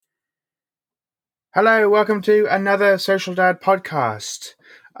Hello, welcome to another Social Dad podcast.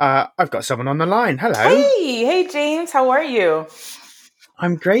 I've got someone on the line. Hello. Hey, James, how are you?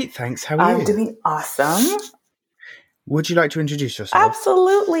 I'm great, thanks. How are I'm you? doing awesome. Would you like to introduce yourself?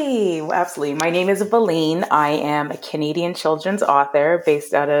 Absolutely. My name is Valene. I am a Canadian children's author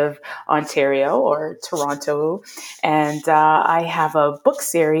based out of Ontario or Toronto. And I have a book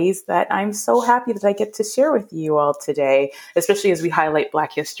series that I'm so happy that I get to share with you all today, especially as we highlight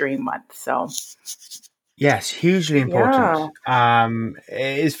Black History Month. So, Yes, hugely important. yeah.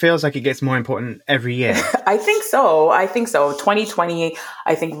 It feels like it gets more important every year. I think so. 2020,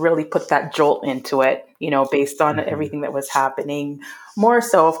 I think, really put that jolt into it, based on hmm everything that was happening. More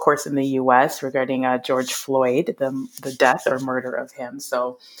so, of course, in the US regarding George Floyd, the death or murder of him.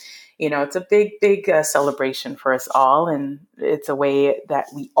 So, it's a big celebration for us all. And it's a way that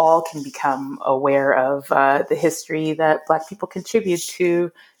we all can become aware of the history that Black people contribute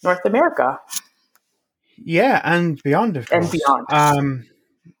to North America Yeah, and beyond, of and course. beyond.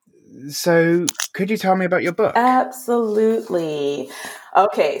 So could you tell me about your book? Absolutely.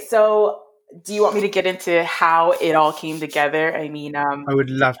 Okay, so do you want me to get into how it all came together? I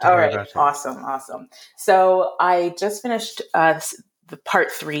would love to All hear right, about it. awesome. So I just finished the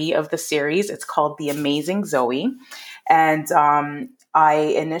part 3 of the series. It's called The Amazing Zoe. And I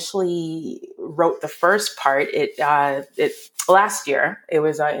initially wrote the first part. It last year. It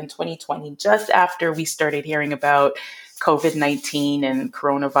was in 2020, just after we started hearing about COVID-19 and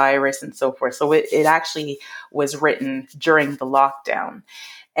coronavirus and so forth. So it actually was written during the lockdown.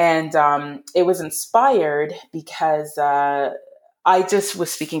 And it was inspired because I just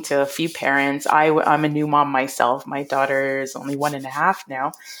was speaking to a few parents. I'm a new mom myself. My daughter is only 1.5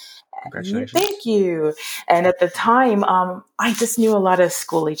 now. Thank Congratulations. you. And at the time, I just knew a lot of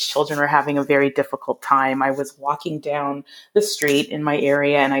school age children were having a very difficult time. I was walking down the street in my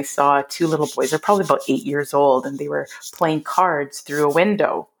area and I saw two little boys. They're probably about 8 years old and they were playing cards through a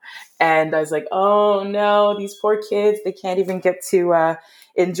window. And I was like, oh no, these poor kids, they can't even get to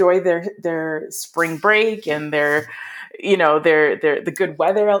enjoy their spring break and their the good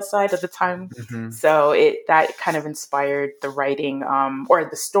weather outside at the time. hmm So that kind of inspired the writing, or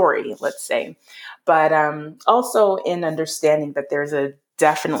the story, let's say. But also in understanding that there's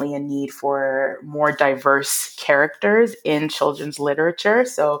definitely a need for more diverse characters in children's literature.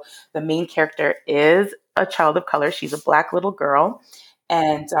 So the main character is a child of color. She's a Black little girl,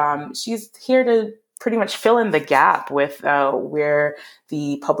 and she's here to pretty much fill in the gap with where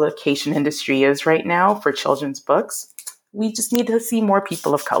the publication industry is right now for children's books. We just need to see more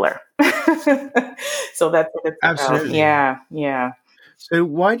people of color. So that's what it's about. Absolutely. Yeah. So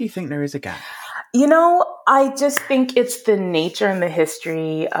why do you think there is a gap? I just think it's the nature and the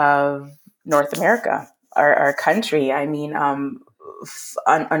history of North America, our country.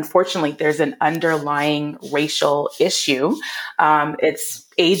 Unfortunately, there's an underlying racial issue. It's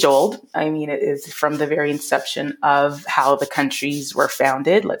age old. It is from the very inception of how the countries were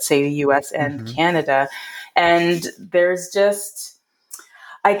founded, let's say the US and hmm Canada. And there's just,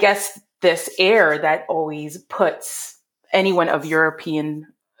 I guess, this air that always puts anyone of European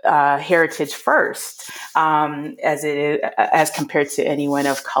heritage first, as compared to anyone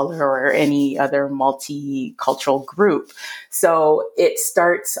of color or any other multicultural group. So it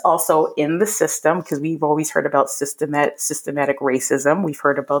starts also in the system, because we've always heard about systematic racism. We've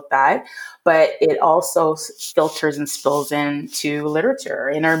heard about that, but it also filters and spills into literature,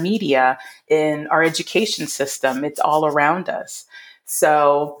 in our media, in our education system. It's all around us.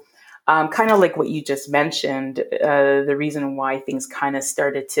 So, kind of like what you just mentioned, the reason why things kind of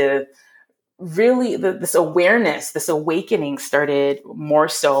started to really, this awareness, this awakening started more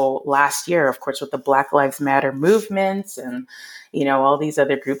so last year, of course, with the Black Lives Matter movements and, all these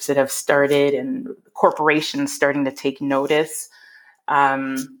other groups that have started and corporations starting to take notice.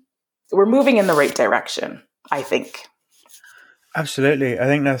 We're moving in the right direction, I think. Absolutely. I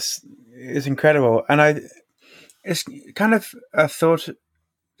think it's incredible. And it's kind of a thought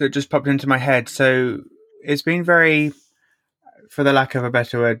that just popped into my head. So it's been very, for the lack of a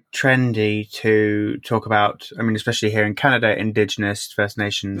better word, trendy to talk about, I mean, especially here in Canada, Indigenous First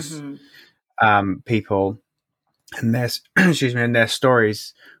Nations Hmm. people and their, excuse me, and their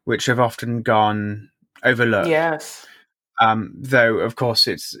stories, which have often gone overlooked. Yes. Though, of course,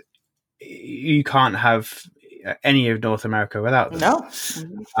 you can't have any of North America without them. No.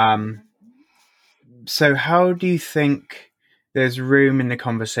 Mhm. Um, so how do you think there's room in the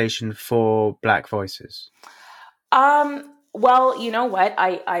conversation for Black voices? Well, you know what?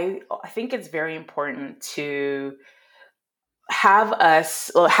 I think it's very important to have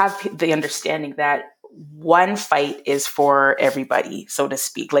the understanding that one fight is for everybody, so to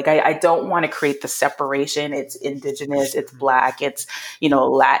speak. Like, I don't want to create the separation. It's indigenous, it's black, it's,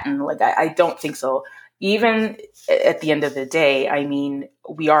 Latin. Like, I don't think so. Even at the end of the day, I mean,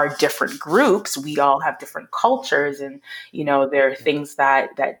 we are different groups. We all have different cultures, and, there are things that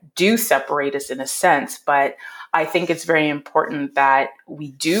do separate us in a sense. But I think it's very important that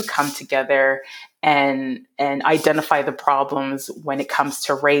we do come together and identify the problems when it comes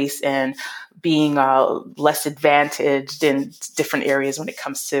to race and being less advantaged in different areas when it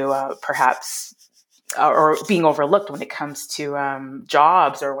comes to perhaps or being overlooked when it comes to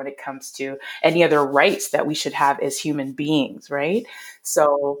jobs or when it comes to any other rights that we should have as human beings, right?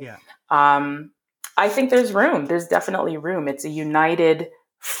 So Yeah. I think there's room. There's definitely room. It's a united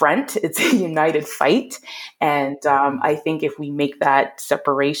front. It's a united fight. And I think if we make that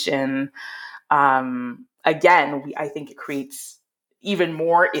separation, again, I think it creates even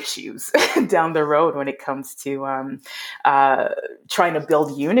more issues down the road when it comes to trying to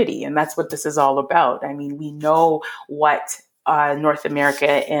build unity. And that's what this is all about. I mean, we know what North America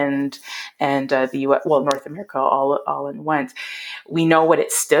and the U.S., well, North America all in one. We know what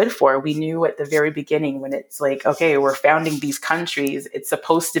it stood for. We knew at the very beginning when it's like, okay, we're founding these countries. It's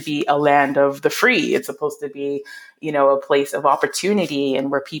supposed to be a land of the free. It's supposed to be, a place of opportunity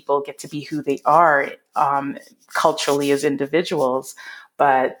and where people get to be who they are culturally as individuals.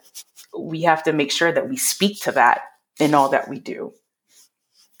 But we have to make sure that we speak to that in all that we do.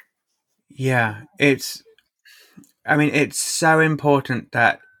 Yeah. It's so important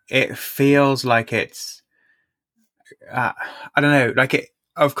that it feels like it's, I don't know, like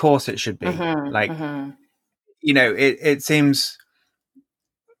of course it should be. Mm-hmm, Like, mm-hmm. It seems,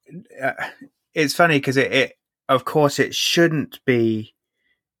 uh, it's funny because of course it shouldn't be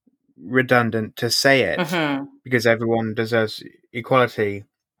redundant to say it Mm-hmm. because everyone deserves equality.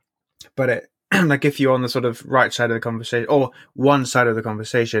 But like if you're on the sort of right side of the conversation or one side of the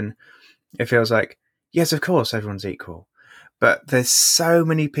conversation, it feels like, yes, of course, everyone's equal. But there's so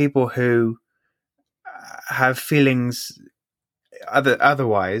many people who have feelings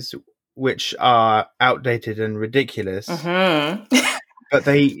otherwise, which are outdated and ridiculous. Mm-hmm. But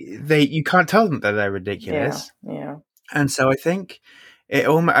you can't tell them that they're Yeah, ridiculous. yeah. And so I think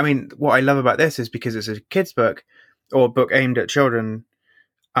what I love about this is because it's a kid's book or a book aimed at children,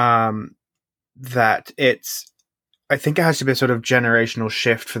 that I think it has to be a sort of generational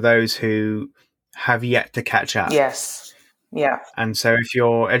shift for those who have yet to catch up. Yes. Yeah. And so if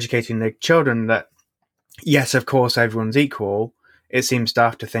you're educating the children that, yes, of course, everyone's equal, it seems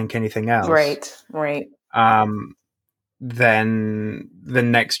daft to think anything else. Right. Right. Then the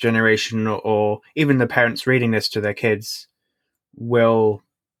next generation or even the parents reading this to their kids will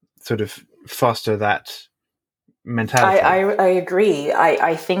sort of foster that mentality. I agree.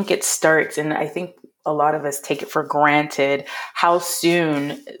 I think it starts, and I think a lot of us take it for granted how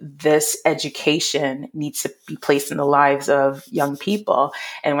soon this education needs to be placed in the lives of young people.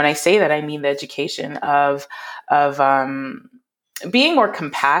 And when I say that, I mean the education of being more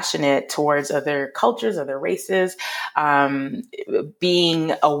compassionate towards other cultures, other races,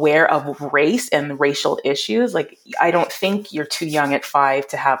 being aware of race and racial issues. Like, I don't think you're too young at 5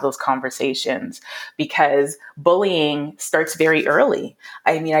 to have those conversations because bullying starts very early.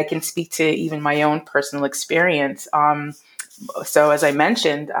 I mean, I can speak to even my own personal experience. So as I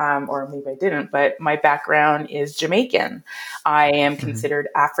mentioned, or maybe I didn't, but my background is Jamaican. I am considered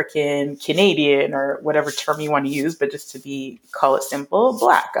African Canadian or whatever term you want to use, but just to call it simple,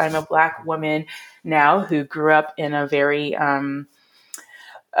 Black. I'm a Black woman now who grew up in a very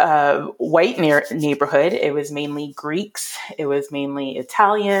white neighborhood. It was mainly Greeks. It was mainly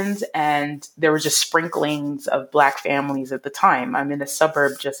Italians. And there were just sprinklings of Black families at the time. I'm in a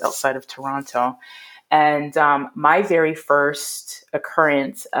suburb just outside of Toronto. And my very first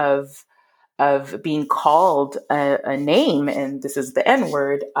occurrence of being called a name, and this is the N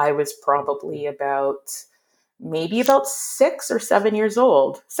word, I was probably maybe about 6 or 7 years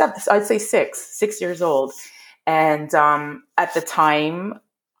old. I'd say 6 years old. And at the time,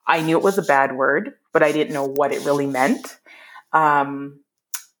 I knew it was a bad word, but I didn't know what it really meant.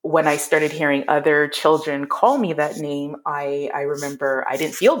 When I started hearing other children call me that name, I remember I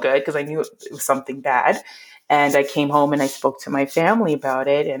didn't feel good because I knew it was something bad. And I came home and I spoke to my family about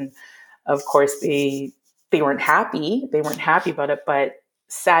it. And of course, they weren't happy. They weren't happy about it. But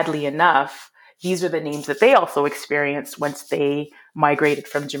sadly enough, these are the names that they also experienced once they migrated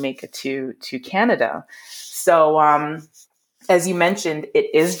from Jamaica to Canada. So, as you mentioned,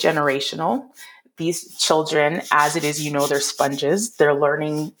 it is generational. These children, as it is, they're sponges. They're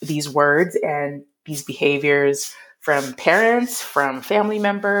learning these words and these behaviors from parents, from family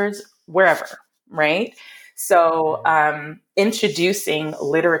members, wherever, right? So, Mhm. introducing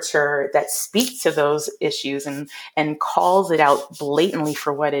literature that speaks to those issues and calls it out blatantly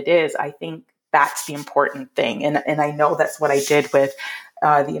for what it is, I think that's the important thing. And I know that's what I did with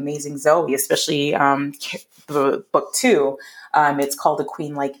The Amazing Zoe, especially the book two. It's called A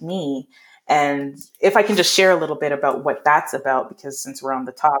Queen Like Me. And if I can just share a little bit about what that's about, because since we're on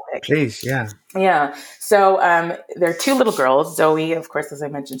the topic. Please, yeah. Yeah. So there are two little girls. Zoe, of course, as I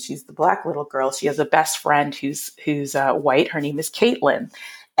mentioned, she's the black little girl. She has a best friend who's white. Her name is Caitlin.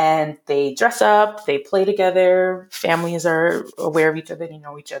 And they dress up, they play together. Families are aware of each other, they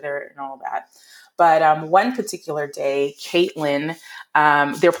know each other, and all that. But one particular day, Caitlin,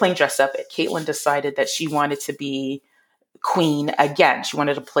 they're playing dress up. Caitlin decided that she wanted to be queen again. She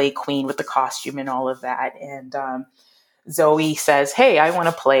wanted to play queen with the costume and all of that. And Zoe says, "Hey, I want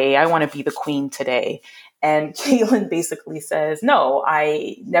to play. I want to be the queen today." And Caitlin basically says, "No,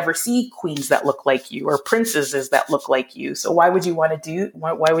 I never see queens that look like you or princesses that look like you. So why would you want to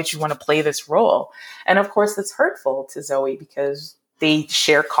why would you want to play this role?" And of course, it's hurtful to Zoe because they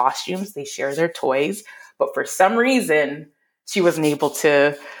share costumes, they share their toys, but for some reason, she wasn't able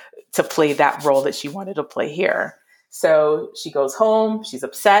to play that role that she wanted to play here. So she goes home, she's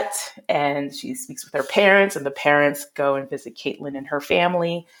upset, and she speaks with her parents, and the parents go and visit Caitlin and her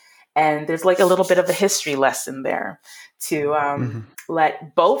family. And there's like a little bit of a history lesson there to Hmm.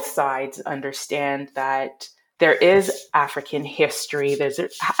 let both sides understand that there is African history, there's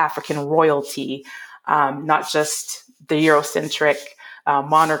African royalty, not just the Eurocentric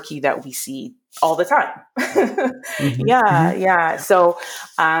monarchy that we see all the time. Hmm. Yeah, Hmm. yeah. So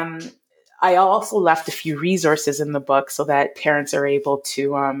um, I also left a few resources in the book so that parents are able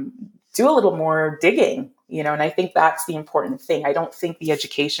to do a little more digging, and I think that's the important thing. I don't think the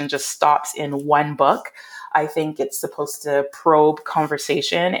education just stops in one book. I think it's supposed to probe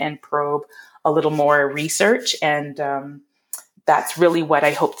conversation and probe a little more research. And that's really what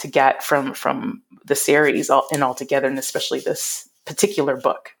I hope to get from the series and altogether, and especially this particular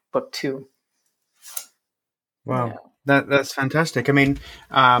book, book two. Wow, Yeah. that's fantastic. I mean,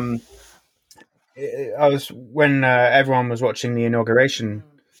 um, I was when everyone was watching the inauguration,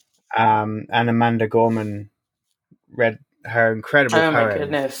 Mm. and Amanda Gorman read her incredible Oh my poem.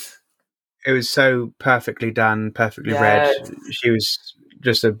 goodness. It was so perfectly done, perfectly read. Yes. She was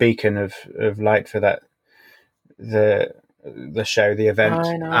just a beacon of light for the the show, the event.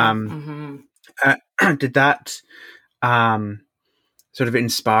 I know. Hmm. Uh, did that um, sort of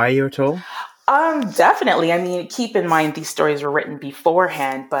inspire you at all? Definitely. I mean, keep in mind these stories were written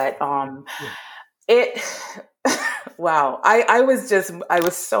beforehand, but Yeah. it. Wow, I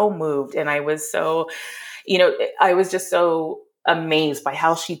was so moved, and I was so, I was just so amazed by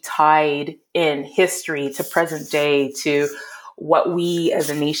how she tied in history to present day to what we as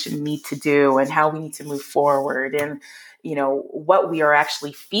a nation need to do and how we need to move forward and what we are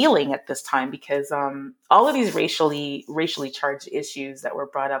actually feeling at this time because all of these racially charged issues that were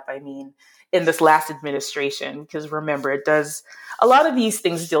brought up, I mean, in this last administration, because remember, it does a lot of these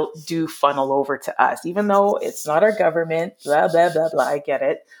things do funnel over to us, even though it's not our government, blah, blah, blah, blah. I get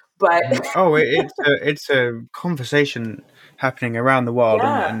it. But Mhm. Oh, it's a conversation happening around the world,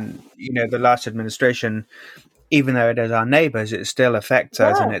 and yeah, and the last administration, even though it is our neighbours, it still affects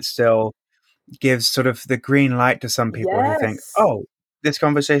us, and yeah, it still gives sort of the green light to some people who think, yes, oh, this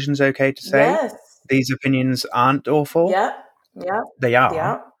conversation's okay to say. yes, These opinions aren't awful. yep, yep, They are.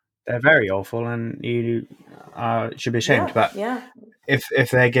 yep, They're very awful, and you should be ashamed. yeah, But yeah. if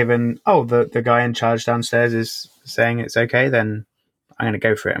they're given, oh, the guy in charge downstairs is saying it's okay, then I'm going to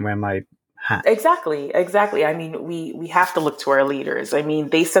go for it and wear my hat. Exactly, exactly. I mean, we have to look to our leaders. I mean,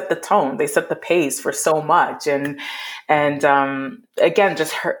 they set the tone, they set the pace for so much, and again,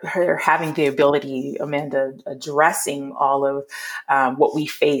 just her having the ability, Amanda, addressing all of what we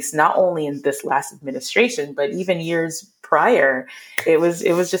face, not only in this last administration, but even years prior. It was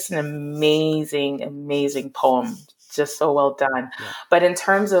just an amazing poem, just so well done. Yeah. But in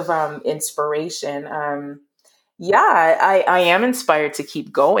terms of inspiration. Yeah, I am inspired to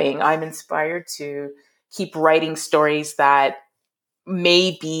keep going. I'm inspired to keep writing stories that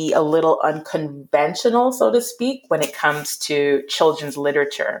may be a little unconventional, so to speak, when it comes to children's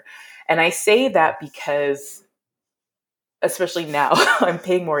literature. And I say that because, especially now, I'm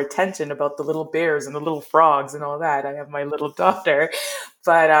paying more attention about the little bears and the little frogs and all that. I have my little daughter,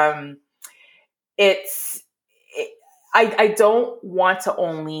 but it's it, I don't want to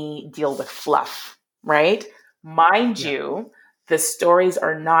only deal with fluff, right? Mind Yeah. you, the stories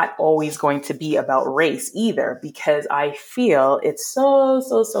are not always going to be about race either, because I feel it's so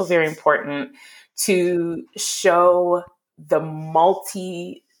very important to show the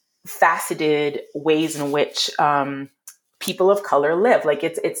multi-dimensionality, faceted ways in which people of color live. Like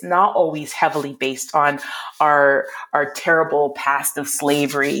it's not always heavily based on our terrible past of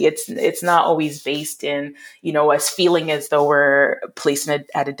slavery. It's not always based in, you know, us feeling as though we're placed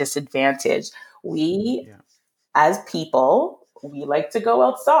at a disadvantage. We, Yeah. as people, we like to go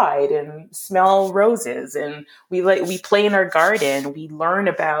outside and smell roses, and we play in our garden. We learn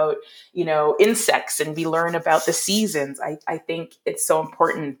about, you know, insects, and we learn about the seasons. I think it's so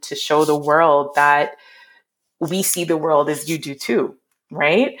important to show the world that we see the world as you do too,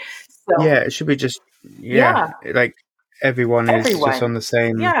 right? So Yeah, it should be just, yeah, yeah, like everyone is just everyone. on the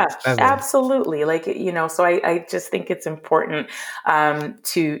same Yeah, level. absolutely. Like, you know, so I just think it's important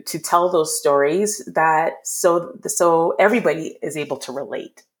to tell those stories that so everybody is able to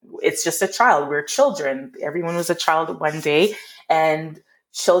relate. It's just a child. We're children. Everyone was a child one day, and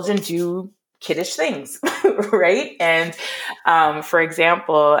children do kiddish things, right? And for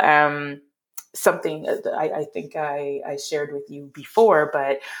example, something I think I shared with you before,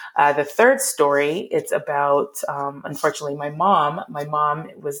 but the third story, it's about, unfortunately, my mom. My mom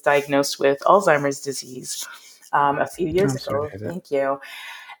was diagnosed with Alzheimer's disease a few years I'm sorry to ago. hear that. Thank you.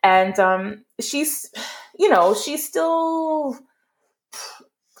 And she's, you know, she's still,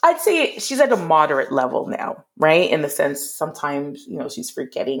 I'd say she's at a moderate level now, right? In the sense, sometimes, you know, she's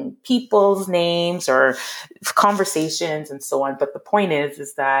forgetting people's names or conversations and so on. But the point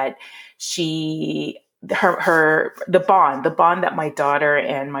is that she, the bond that my daughter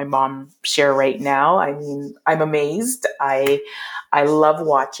and my mom share right now. I mean, I'm amazed. I love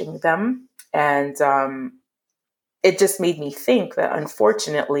watching them. And it just made me think that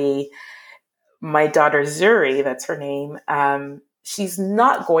unfortunately, my daughter Zuri, that's her name, she's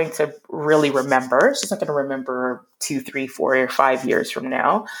not going to really remember. She's not going to remember 2, 3, 4, or 5 years from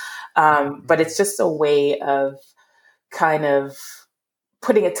now. But Mhm. it's just a way of kind of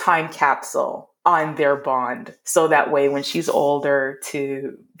putting a time capsule on their bond. So that way, when she's older,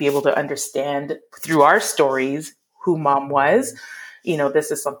 to be able to understand through our stories who mom was, you know, this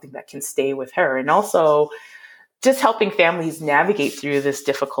is something that can stay with her. And also, just helping families navigate through this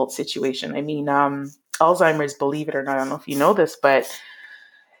difficult situation. I mean, Alzheimer's, believe it or not, I don't know if you know this, but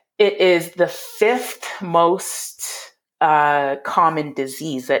it is the fifth most common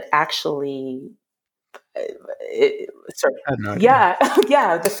disease that actually, sorry, I had no idea. yeah,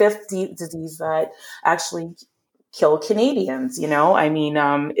 yeah, the fifth disease that actually kill Canadians. You know, I mean,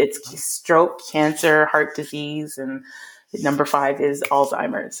 it's stroke, cancer, heart disease, and number five is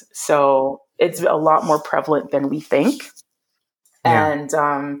Alzheimer's. So it's a lot more prevalent than we think. Yeah.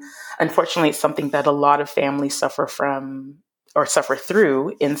 And unfortunately, it's something that a lot of families suffer from or suffer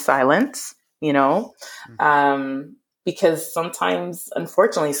through in silence, you know, um, because sometimes,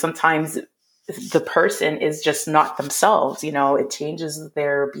 unfortunately, sometimes the person is just not themselves. You know, it changes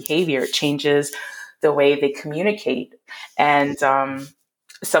their behavior, it changes the way they communicate. And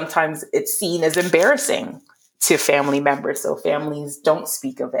sometimes it's seen as embarrassing to family members. So families don't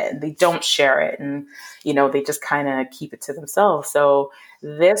speak of it and they don't share it. And, you know, they just kind of keep it to themselves. So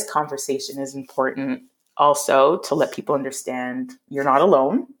this conversation is important also to let people understand you're not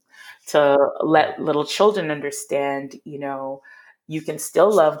alone, to Yeah. let little children understand, you know, you can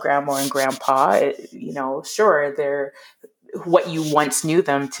still love grandma and grandpa. You know, sure, they're what you once knew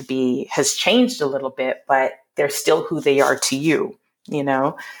them to be has changed a little bit, but they're still who they are to you, you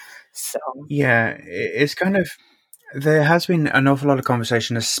know? So, Yeah, it's kind of, there has been an awful lot of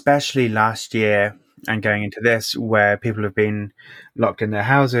conversation, especially last year and going into this, where people have been locked in their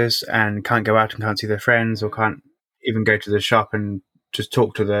houses and can't go out and can't see their friends or can't even go to the shop and just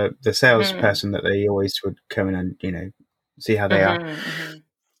talk to the mm-hmm, salesperson that they always would come in and, see how they are. mm-hmm,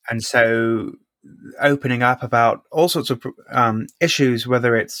 And so opening up about all sorts of issues,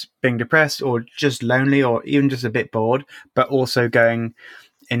 whether it's being depressed or just lonely or even just a bit bored, but also going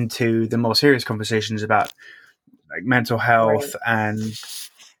into the more serious conversations about like mental right, health and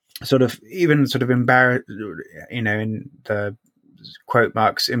sort of even sort of in the quote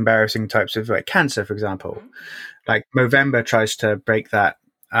marks, embarrassing types of like cancer, for example. mm-hmm, Like Movember tries to break that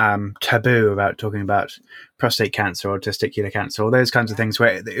taboo about talking about prostate cancer or testicular cancer or those kinds of yeah, things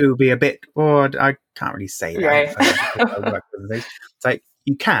where it would be a bit, oh, I can't really say that right, if I don't have people I work with and things. It's like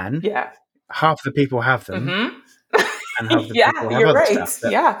you can. yeah, Half the people have them, mm-hmm. and half the Yeah, people have you're other right. stuff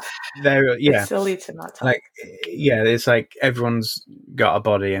that Yeah, they're, it's yeah, silly to not talk. like, yeah, it's like everyone's got a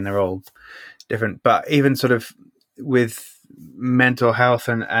body and they're all different. But even sort of with mental health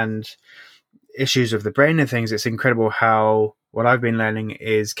and issues of the brain and things, it's incredible how what I've been learning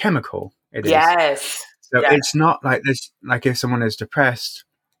is chemical. It is. Yes, So yes, it's not like this, like if someone is depressed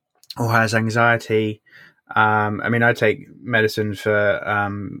or has anxiety, I mean, I take medicine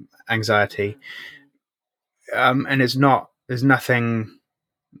for anxiety, and there's nothing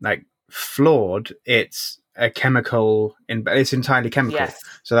like flawed. It's a chemical, it's entirely chemical. Yes.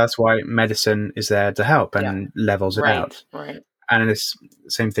 So that's why medicine is there to help Yeah. and levels it Right. out. Right. And it's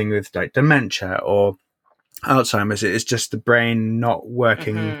the same thing with like dementia or Alzheimer's. It's just the brain not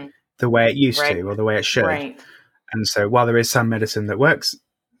working Mm-hmm. the way it used Right. to or the way it should. Right. And so while there is some medicine that works,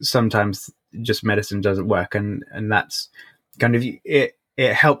 sometimes just medicine doesn't work. And that's kind of it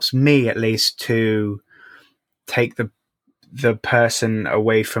helps me at least to take the person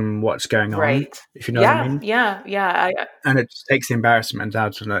away from what's going on, Right. if you know what I Yeah. mean. Yeah. Yeah. And it just takes the embarrassment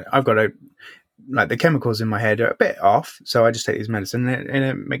out of it. I've got to, like, the chemicals in my head are a bit off, so I just take these medicine, and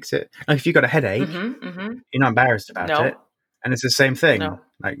it makes it like if you've got a headache, Mm-hmm. Mm-hmm. you're not embarrassed about it, No. and it's the same thing. No.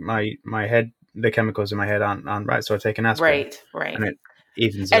 Like my head, the chemicals in my head aren't right, so I take an aspirin, Right. Right. and it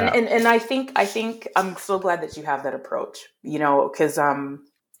evens it and out. and and I think I'm so glad that you have that approach, because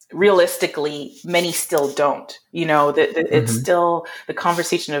realistically many still don't, that it's Hmm. still, the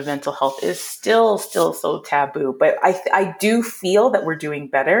conversation of mental health is still so taboo, but I do feel that we're doing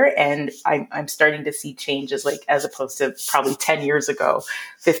better, and I'm starting to see changes, like as opposed to probably 10 years ago,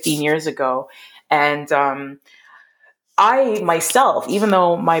 15 years ago. And I myself, even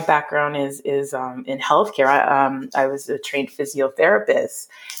though my background is in healthcare, I was a trained physiotherapist,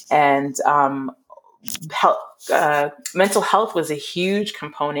 and health, mental health was a huge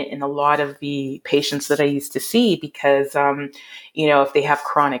component in a lot of the patients that I used to see, because if they have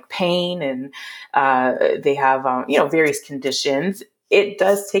chronic pain, and they have various conditions, it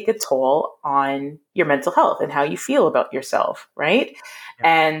does take a toll on your mental health and how you feel about yourself, right?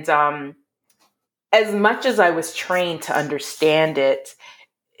 Yeah. And as much as I was trained to understand it,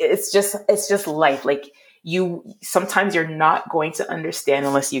 it's just life. Like, you sometimes you're not going to understand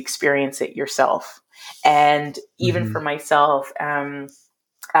unless you experience it yourself. And even Hmm. for myself,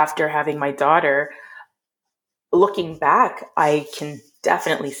 after having my daughter, looking back, I can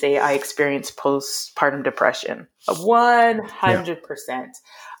definitely say I experienced postpartum depression. Yeah. 100%.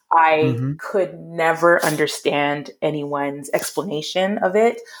 I Hmm. could never understand anyone's explanation of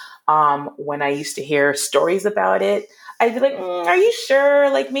it. When I used to hear stories about it, I'd be like, "Are you sure?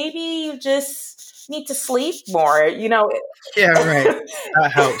 Like, maybe you just need to sleep more." Yeah, right.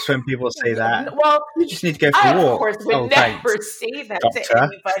 That helps when people say that. Well, You just need to go for a I, of walk. course, would Oh, thanks, never say that to doctor.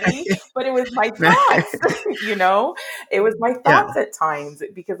 anybody, but it was my thoughts, it was my Yeah. thoughts at times,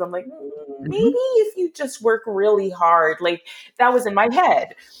 because I'm like, maybe Hmm. if you just work really hard, like, that was in my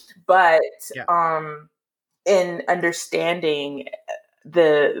head. But Yeah. in understanding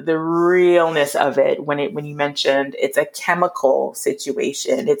the realness of it, when you mentioned it's a chemical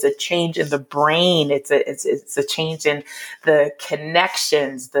situation, it's a change in the brain, it's a change in the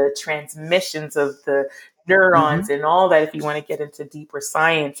connections, the transmissions of the neurons, Hmm. and all that. If you want to get into deeper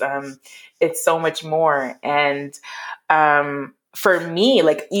science, it's so much more. And for me,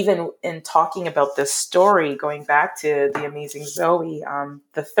 like, even in talking about this story, going back to The Amazing Zoe,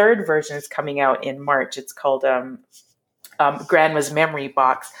 the third version is coming out in March. It's called Grandma's Memory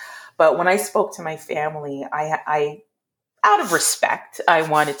Box. But when I spoke to my family, I, out of respect, I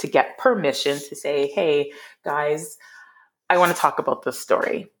wanted to get permission to say, "Hey, guys, I want to talk about this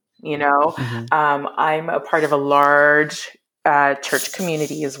story." Hmm. I'm a part of a large church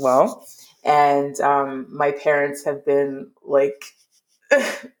community as well. And my parents have been like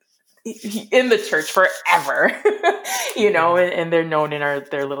in the church forever, and they're known in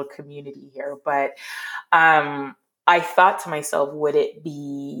their little community here. But I thought to myself, would it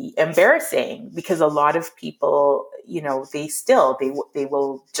be embarrassing? Because a lot of people, they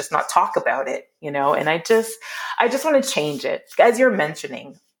will just not talk about it, and I just want to change it. As you're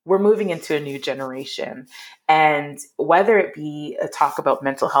mentioning, we're moving into a new generation, and whether it be a talk about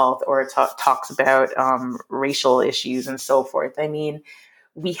mental health, or a talks about racial issues and so forth, I mean,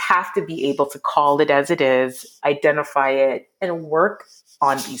 we have to be able to call it as it is, identify it, and work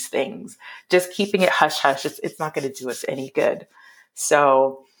on these things. Just keeping it hush hush, it's not going to do us any good.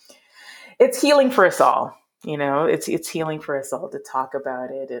 So it's healing for us all. It's healing for us all to talk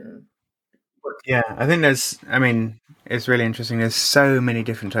about it and work. Yeah, I think I mean, it's really interesting. There's so many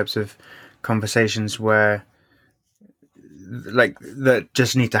different types of conversations where, like, that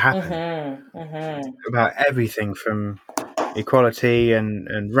just need to happen Mm-hmm, mm-hmm. about everything from equality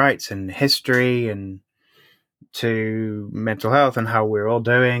and rights and history and to mental health and how we're all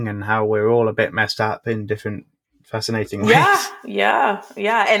doing and how we're all a bit messed up in different fascinating Yeah, ways. yeah,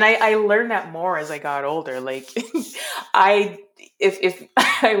 yeah. And I learned that more as I got older. Like, I if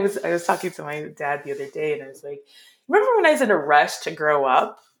I was talking to my dad the other day, and I was like, remember when I was in a rush to grow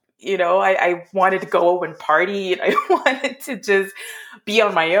up? I wanted to go and party, and I wanted to just be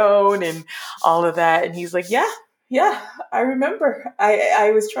on my own and all of that. And he's like, yeah, yeah, I remember.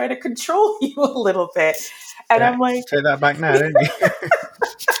 I was trying to control you a little bit. And Yeah, I'm like, take that back now, don't you?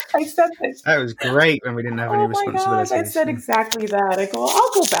 I said this. That was great when we didn't have any Oh my gosh, I responsibilities. said exactly that. I go,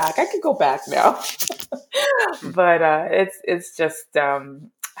 I'll go back. I can go back now. But it's just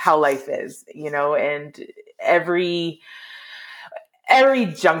how life is, and every every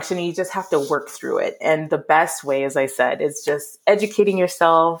junction you just have to work through it. And the best way, as I said, is just educating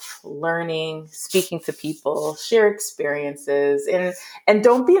yourself, learning, speaking to people, share experiences, and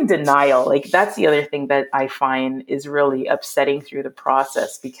don't be in denial. Like, that's the other thing that I find is really upsetting through the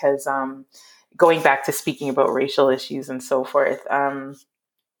process, because going back to speaking about racial issues and so forth,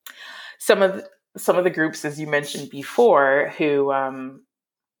 some of some of the groups, as you mentioned before, who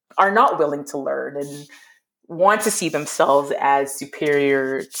are not willing to learn and want to see themselves as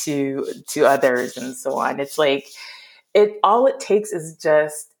superior to others and so on. It's like, it takes is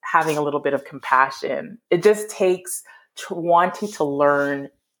just having a little bit of compassion. It just takes wanting to learn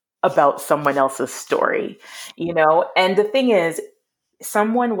about someone else's story, And the thing is,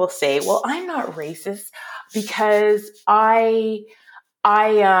 someone will say, "Well, I'm not racist because I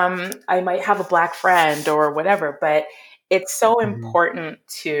might have a black friend or whatever," but it's so Mm-hmm. important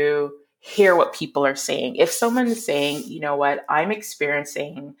to hear what people are saying. If someone is saying, you know what, I've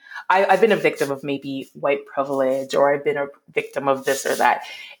been a victim of maybe white privilege, or I've been a victim of this or that,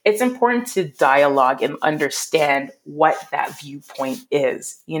 it's important to dialogue and understand what that viewpoint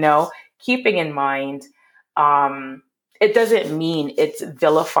is, keeping in mind, um, it doesn't mean it's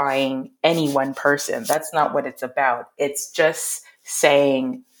vilifying any one person. That's not what it's about. It's just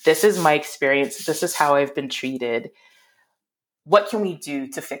saying, this is my experience, this is how I've been treated. What can we do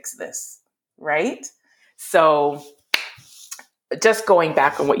to fix this? Right? So, just going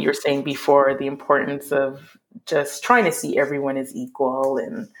back on what you were saying before, the importance of just trying to see everyone as equal,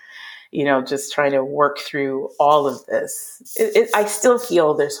 and just trying to work through all of this. I still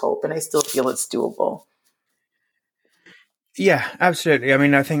feel there's hope, and I still feel it's doable. Yeah, absolutely. I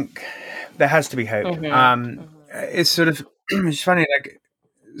mean, I think there has to be hope. Mm-hmm. Mm-hmm. It's sort of it's funny, like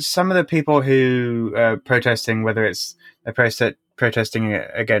some of the people who are protesting, whether it's protesting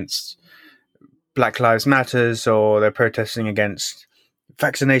against Black Lives Matters, or they're protesting against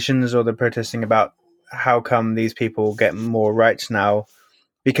vaccinations, or they're protesting about how come these people get more rights now,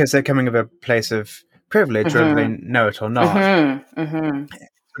 because they're coming of a place of privilege, whether they Mm-hmm. know it or not. Mm-hmm. Mm-hmm.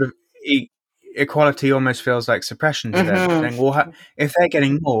 Sort of equality almost feels like suppression to them, Mm-hmm. saying, "Well, if they're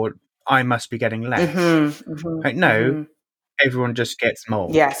getting more, I must be getting less." Mm-hmm. Mm-hmm. Like, no, Mm-hmm. everyone just gets more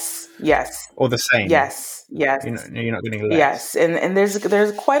Yes, yes, or the same. yes, yes, You're not getting less. yes. And there's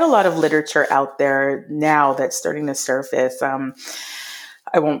quite a lot of literature out there now that's starting to surface.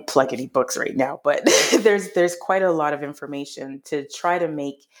 I won't plug any books right now, but there's quite a lot of information to try to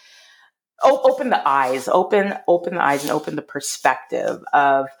make open the eyes, open the eyes, and open the perspective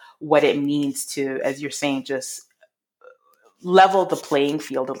of what it means to, as you're saying, just level the playing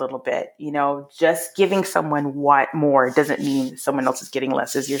field a little bit. Just giving someone what more doesn't mean someone else is getting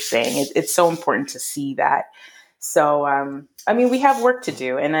less, as you're saying. It's so important to see that. So, I mean, we have work to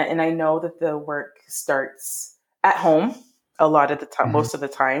do, and I know that the work starts at home. A lot of the time, Hmm. most of the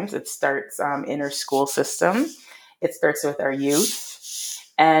times, it starts in our school system. It starts with our youth,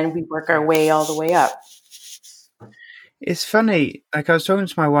 and we work our way all the way up. It's funny. Like, I was talking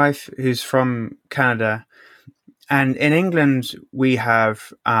to my wife, who's from Canada, and in England we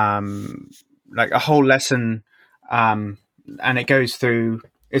have like a whole lesson, um, and it goes through.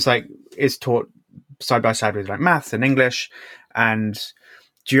 It's like it's taught side by side with like maths and English and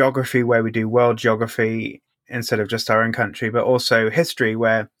geography, where we do world geography instead of just our own country, but also history,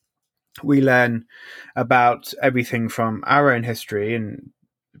 where we learn about everything from our own history, and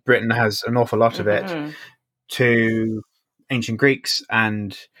Britain has an awful lot of it, Mm-hmm. to ancient Greeks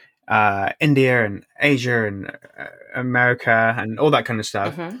and India and Asia and America and all that kind of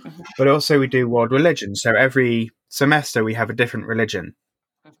stuff. Mm-hmm. Mm-hmm. But also we do world religion. So every semester we have a different religion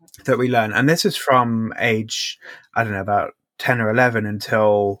that we learn. And this is from age, I don't know, about 10 or 11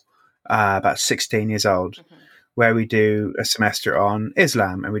 until about 16 years old, Mm-hmm. where we do a semester on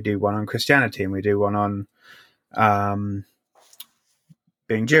Islam, and we do one on Christianity, and we do one on um,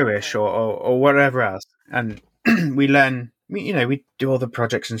 being Jewish, Right. or whatever else. And we learn, we do all the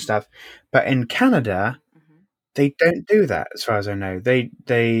projects and stuff. But in Canada, Mm-hmm. they don't do that, as far as I know. They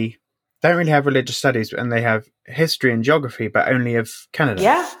don't really have religious studies, and they have history and geography, but only of Canada.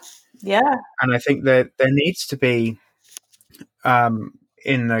 Yeah. Yeah. And I think that there needs to be,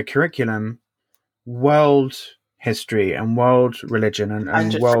 in the curriculum, world history and world religion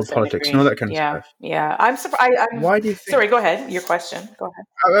and world 100% politics and all agree. that kind of Yeah, stuff. yeah. I'm surprised. I'm Why do you think? sorry. Go ahead. Your question. Go ahead.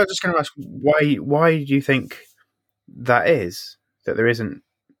 I was just going to ask why do you think that is that there isn't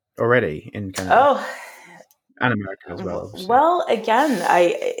already in Canada Oh, and America as well, obviously. well, again,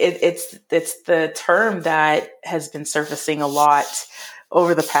 it's the term that has been surfacing a lot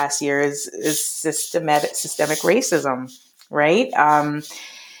over the past year is systemic racism, right?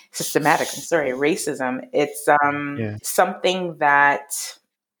 Systematic. I'm sorry, racism. It's Yeah. something that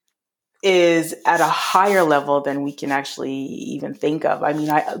is at a higher level than we can actually even think of. I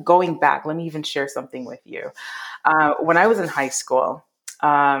mean, going back, let me even share something with you. When I was in high school,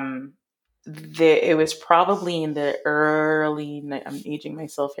 um, it was probably in the I'm aging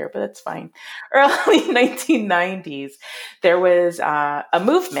myself here, but it's fine. Early 1990s, there was a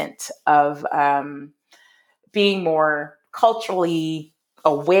movement of being more culturally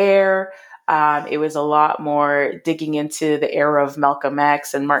aware. It was a lot more digging into the era of Malcolm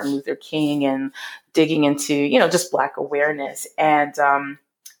X and Martin Luther King and digging into, just Black awareness. And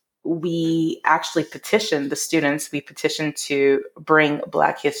we actually petitioned the students, we petitioned to bring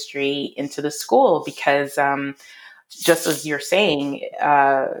Black history into the school because just as you're saying,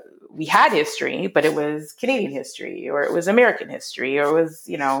 we had history, but it was Canadian history or it was American history or it was,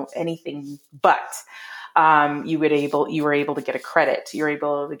 anything but. You were able to get a credit. You were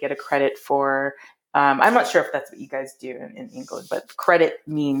able to get a credit for. I'm not sure if that's what you guys do in England, but credit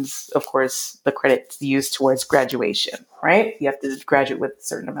means, of course, the credit's used towards graduation, right? You have to graduate with a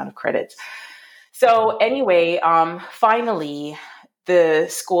certain amount of credit. So anyway, finally, the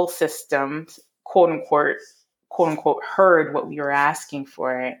school system, quote unquote, heard what we were asking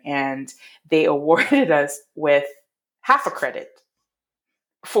for, and they awarded us with half a credit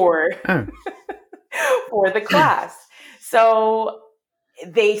for Oh. for the class. So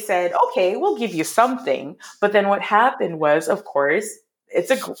they said, okay, we'll give you something. But then what happened was, of course,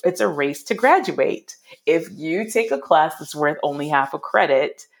 it's a race to graduate. If you take a class that's worth only half a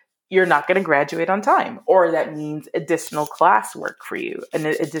credit, you're not going to graduate on time, or that means additional classwork for you, an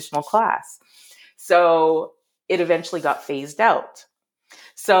additional class. So it eventually got phased out.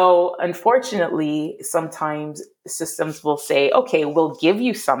 So unfortunately, sometimes systems will say, okay, we'll give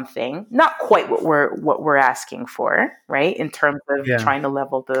you something, not quite what we're asking for, right? In terms of Yeah. trying to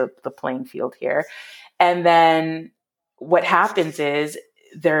level the playing field here. And then what happens is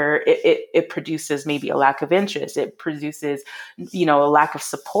it produces maybe a lack of interest. It produces, a lack of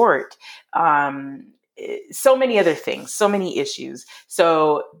support. So many other things, so many issues.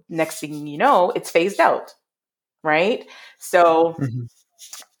 So next thing you know, it's phased out, right? So Hmm.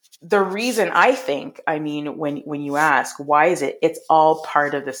 the reason I think, I mean, when you ask why is it, it's all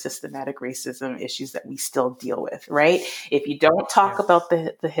part of the systematic racism issues that we still deal with, right? If you don't talk Yeah. about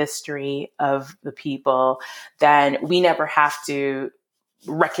the history of the people, then we never have to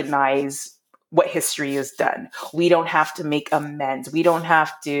recognize what history has done. We don't have to make amends. We don't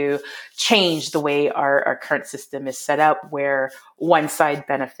have to change the way our current system is set up where one side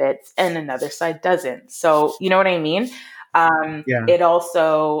benefits and another side doesn't. So, you know what I mean? Yeah. It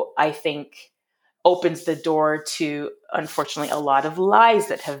also, I think, opens the door to, unfortunately, a lot of lies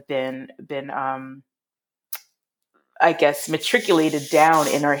that have been I guess, matriculated down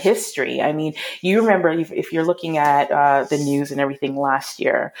in our history. I mean, you remember if you're looking at the news and everything last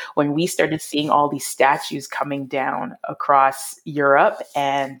year, when we started seeing all these statues coming down across Europe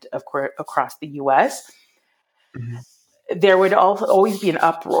and, of course, across the US, Hmm. there would always be an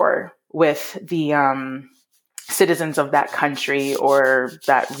uproar with the citizens of that country or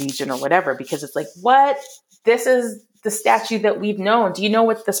that region or whatever, because it's like, what? This is the statue that we've known. Do you know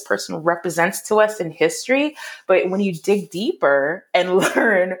what this person represents to us in history? But when you dig deeper and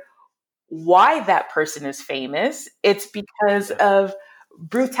learn why that person is famous, it's because Yeah. of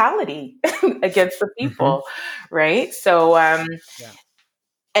brutality against the Hmm. people, right? So, Yeah.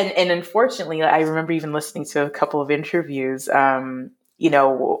 and unfortunately, I remember even listening to a couple of interviews.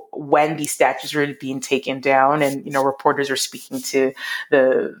 When these statues were being taken down, and reporters were speaking to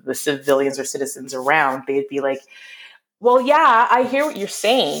the civilians or citizens around, they'd be like, "Well, yeah, I hear what you're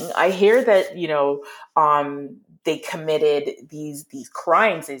saying. I hear that they committed these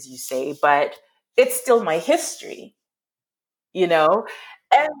crimes, as you say, but it's still my history, you know."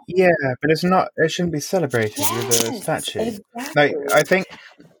 And Yeah, but it's not. It shouldn't be celebrated with a yes, statue. Like exactly. I think,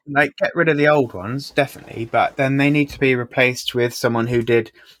 like get rid of the old ones definitely, but then they need to be replaced with someone who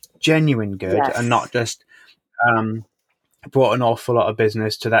did genuine good and not Yes, just um, brought an awful lot of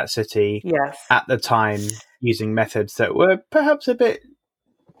business to that city yes. at the time using methods that were perhaps a bit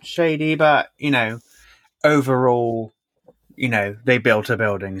shady, but overall, they built a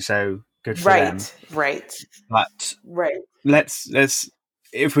building, so good for them. Right, right, But right. let's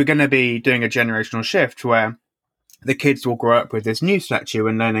if we're going to be doing a generational shift where the kids will grow up with this new statue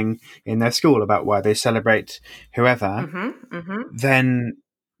and learning in their school about why they celebrate whoever, Mm-hmm, mm-hmm. then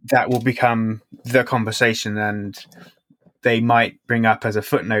that will become the conversation, and they might bring up as a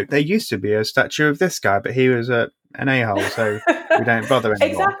footnote, there used to be a statue of this guy, but he was an a-hole, so we don't bother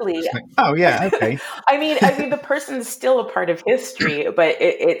anymore. Exactly. It's like, oh yeah, okay. I mean, the person is still a part of history, but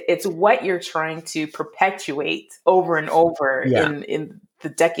it's what you're trying to perpetuate over and over Yeah. in the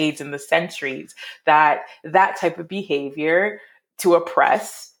decades and the centuries, that type of behavior, to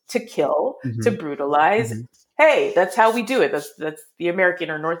oppress, to kill, to Mm-hmm. brutalize. Mm-hmm. Hey, that's how we do it. That's the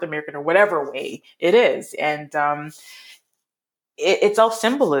American or North American or whatever way it is, and it's all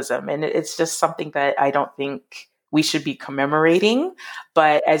symbolism, and it's just something that I don't think we should be commemorating.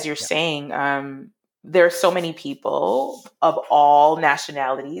 But as you're Yeah. saying, there are so many people of all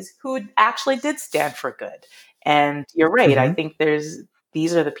nationalities who actually did stand for good. And you're right. I Mm-hmm. think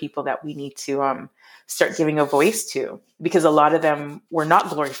these are the people that we need to start giving a voice to, because a lot of them were not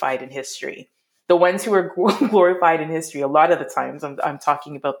glorified in history. The ones who were glorified in history, a lot of the times, I'm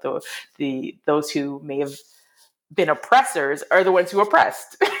talking about those who may have been oppressors, are the ones who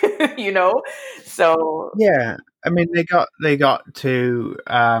oppressed. you know so Yeah, I mean they got to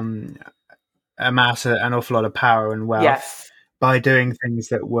amass an awful lot of power and wealth yes, by doing things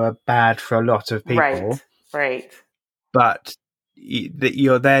that were bad for a lot of people, right, right, but that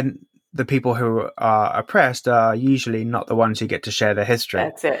you're then the people who are oppressed are usually not the ones who get to share their history.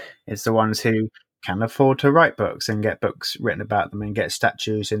 that's it. It's the ones who can afford to write books and get books written about them and get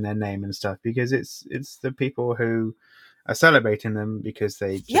statues in their name and stuff, because it's the people who are celebrating them because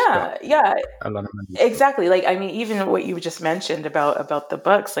they just got Yeah, yeah, a lot of money. exactly. Like, I mean, even what you just mentioned about the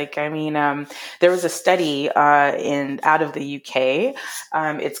books, like, I mean, there was a study in out of the UK.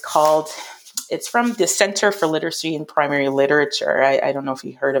 It's from the Center for Literacy and Primary Literature. I don't know if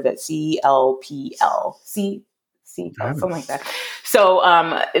you heard of it. CLPL. I Something haven't. like that. So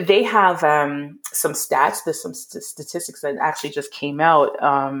they have some stats. There's some statistics that actually just came out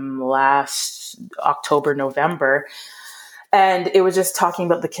last October, November, and it was just talking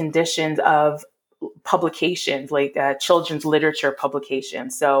about the conditions of publications, like children's literature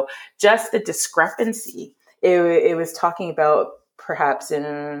publications. So just the discrepancy. It was talking about perhaps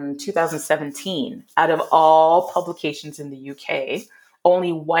in 2017, out of all publications in the UK,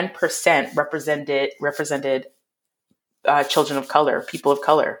 only 1% represented children of color, people of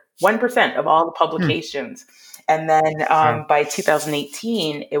color. 1% of all the Hmm. publications. And then Wow. by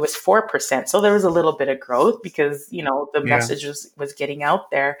 2018, it was 4%. So there was a little bit of growth because, the Yeah. message was getting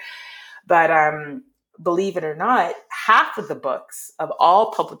out there. But believe it or not, half of the books of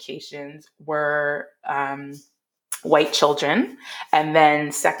all publications were white children. And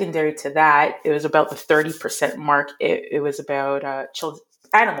then secondary to that, it was about the 30% mark. It was about children,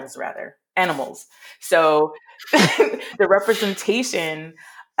 animals rather, animals. So the representation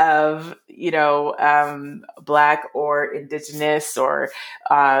of black or indigenous or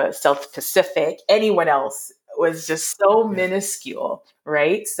South Pacific, anyone else, was just so Yeah. minuscule,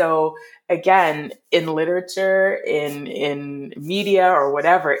 right? So again, in literature, in media or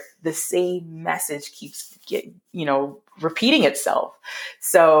whatever, the same message keeps repeating itself.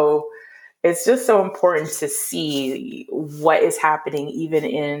 So it's just so important to see what is happening even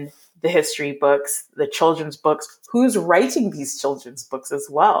in the history books, the children's books, who's writing these children's books as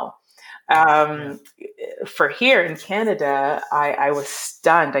well. Yeah. Um, for here in Canada, I was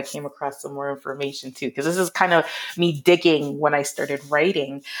stunned. I came across some more information too, because this is kind of me digging when I started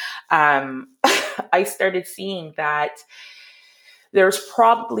writing. I started seeing that there's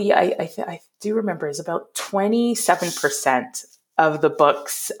probably, I do remember, is about 27% of the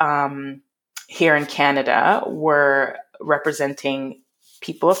books here in Canada were representing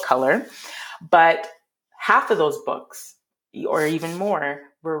people of color, but half of those books, or even more,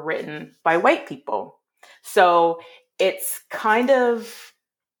 were written by white people. So it's kind of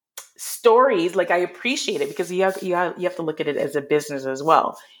stories, like, I appreciate it because you have to look at it as a business as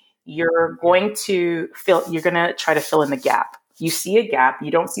well. Yeah. You're going to try to fill in the gap. You see a gap, you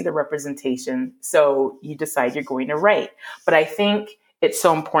don't see the representation, so you decide you're going to write. But I think it's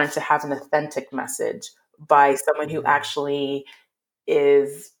so important to have an authentic message by someone who Mm-hmm. actually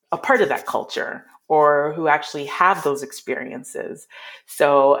is a part of that culture or who actually have those experiences.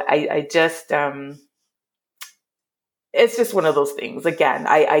 So I just it's just one of those things. Again,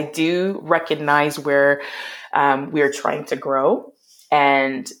 I do recognize where we are trying to grow,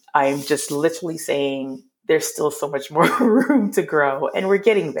 and I'm just literally saying there's still so much more room to grow, and we're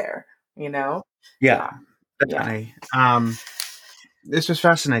getting there. Yeah, Yeah, yeah. definitely. This was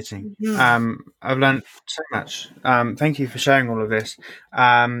fascinating. Mhm. I've learned so much. Thank you for sharing all of this.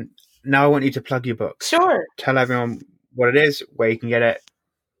 Um, Now I want you to plug your book. Sure. Tell everyone what it is, where you can get it,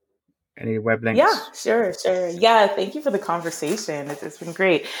 any web Yeah, links. sure, sure. Yeah, thank you for the conversation. It's been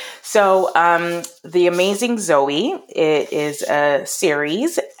great. So, The Amazing Zoe, it is a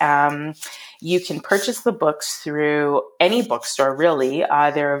series. You can purchase the books through any bookstore, really.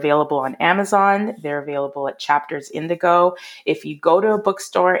 They're available on Amazon. They're available at Chapters Indigo. If you go to a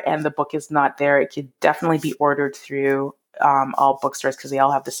bookstore and the book is not there, it could definitely be ordered through all bookstores because they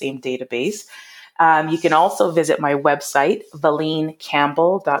all have the same database. You can also visit my website,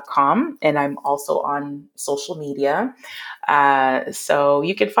 ValeneCampbell.com, and I'm also on social media. So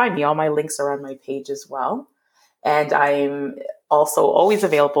you can find me. All my links are on my page as well. And I'm also always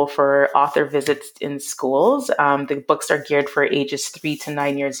available for author visits in schools. The books are geared for ages 3 to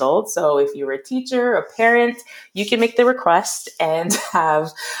 9 years old. So if you're a teacher, a parent, you can make the request and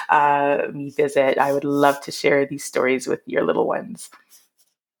have me visit. I would love to share these stories with your little ones.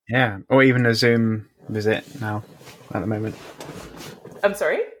 Yeah, or even a Zoom visit now at the moment. I'm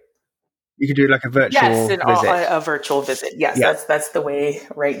sorry? You could do like a Yes, virtual visit. a virtual visit. Yes, Yeah, that's the way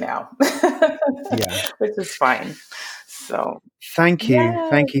right now, yeah. which is fine. So, Thank you. yeah,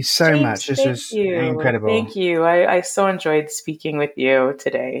 Thank you so James, much. This thank was you. incredible. Thank you. I so enjoyed speaking with you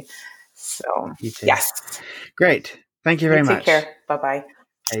today. So, You too. yes, Great. Thank you you very take much. care. Bye bye.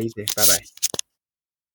 Okay, you too. Bye bye.